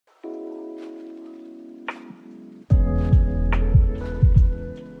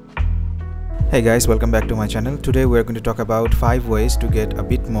Hey guys, welcome back to my channel. Today we are going to talk about 5 ways to get a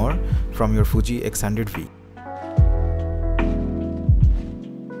bit more from your Fuji x100v.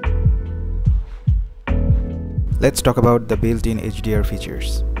 Let's talk about the built-in HDR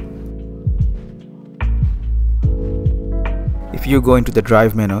features. If you go into the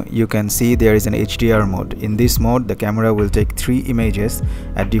drive menu, you can see there is an HDR mode. In this mode, the camera will take 3 images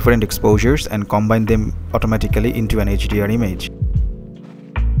at different exposures and combine them automatically into an HDR image.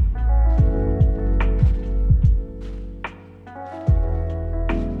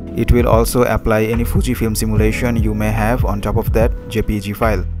 It will also apply any Fujifilm simulation you may have on top of that JPEG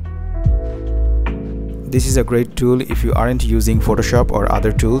file. This is a great tool if you aren't using Photoshop or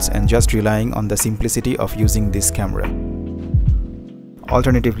other tools and just relying on the simplicity of using this camera.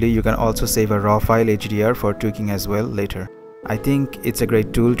 Alternatively, you can also save a raw file HDR for tweaking as well later. I think it's a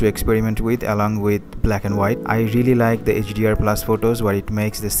great tool to experiment with along with black and white. I really like the HDR plus photos where it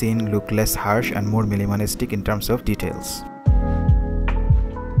makes the scene look less harsh and more minimalistic in terms of details.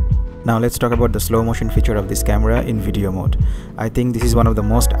 Now let's talk about the slow motion feature of this camera in video mode. I think this is one of the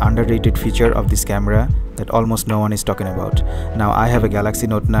most underrated feature of this camera that almost no one is talking about. Now I have a Galaxy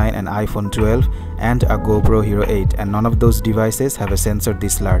Note 9, an iPhone 12 and a GoPro Hero 8, and none of those devices have a sensor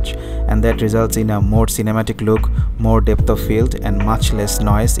this large, and that results in a more cinematic look, more depth of field and much less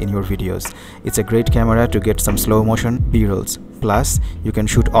noise in your videos. It's a great camera to get some slow motion B-rolls. Plus you can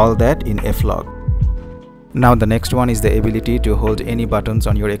shoot all that in F-Log. Now the next one is the ability to hold any buttons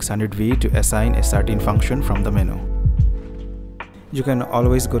on your x100v to assign a certain function from the menu. You can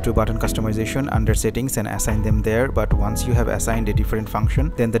always go to button customization under settings and assign them there, but once you have assigned a different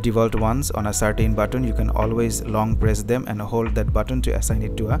function, then the default ones on a certain button, you can always long press them and hold that button to assign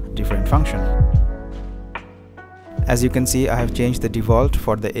it to a different function. As you can see, I have changed the default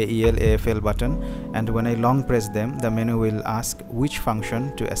for the AEL AFL button, and when I long press them, the menu will ask which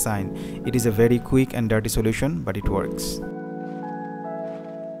function to assign. It is a very quick and dirty solution, but it works.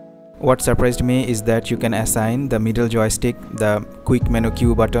 What surprised me is that you can assign the middle joystick, the quick menu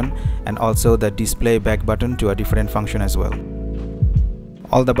Q button and also the display back button to a different function as well.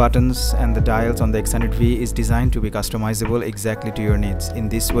 All the buttons and the dials on the x100v is designed to be customizable exactly to your needs. In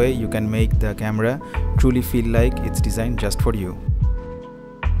this way, you can make the camera truly feel like it's designed just for you.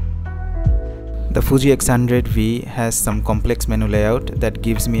 The Fuji x100v has some complex menu layout that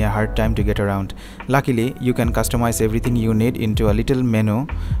gives me a hard time to get around. Luckily, you can customize everything you need into a little menu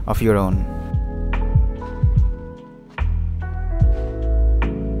of your own.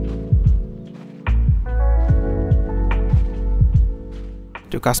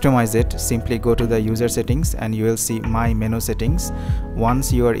 To customize it, simply go to the user settings and you will see my menu settings.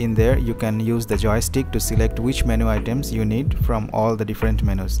 Once you are in there, you can use the joystick to select which menu items you need from all the different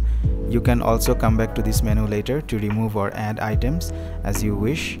menus. You can also come back to this menu later to remove or add items as you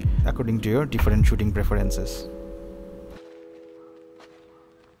wish according to your different shooting preferences.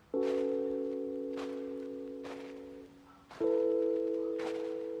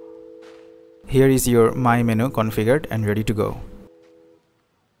 Here is your My menu configured and ready to go.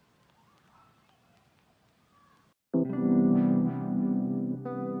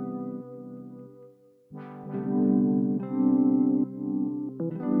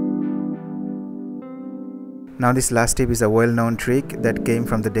 Now this last tip is a well-known trick that came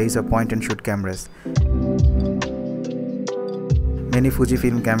from the days of point-and-shoot cameras. Many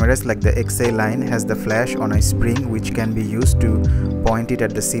Fujifilm cameras like the XA line has the flash on a spring which can be used to point it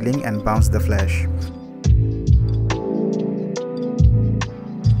at the ceiling and bounce the flash.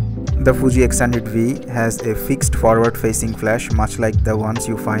 The Fuji x100v has a fixed forward-facing flash much like the ones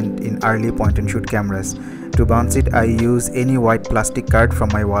you find in early point-and-shoot cameras. To bounce it, I use any white plastic card from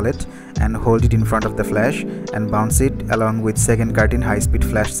my wallet and hold it in front of the flash and bounce it along with second card in high-speed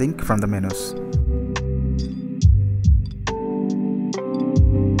flash sync from the menus.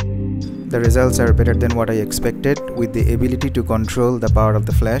 The results are better than what I expected with the ability to control the power of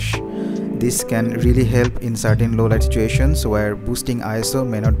the flash. This can really help in certain low light situations where boosting ISO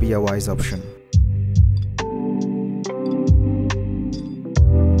may not be a wise option.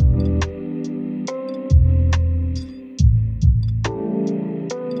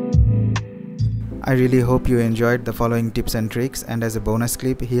 I really hope you enjoyed the following tips and tricks, and as a bonus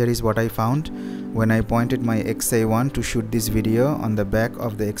clip, here is what I found when I pointed my XA1 to shoot this video on the back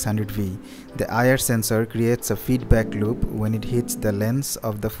of the x100v. The IR sensor creates a feedback loop when it hits the lens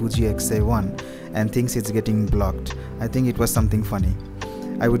of the Fuji XA1 and thinks it's getting blocked. I think it was something funny.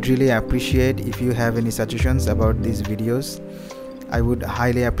 I would really appreciate if you have any suggestions about these videos. I would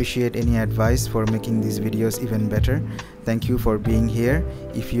highly appreciate any advice for making these videos even better. Thank you for being here.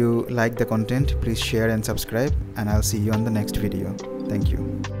 If you like the content, please share and subscribe, and I'll see you on the next video. Thank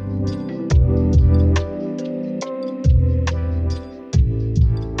you.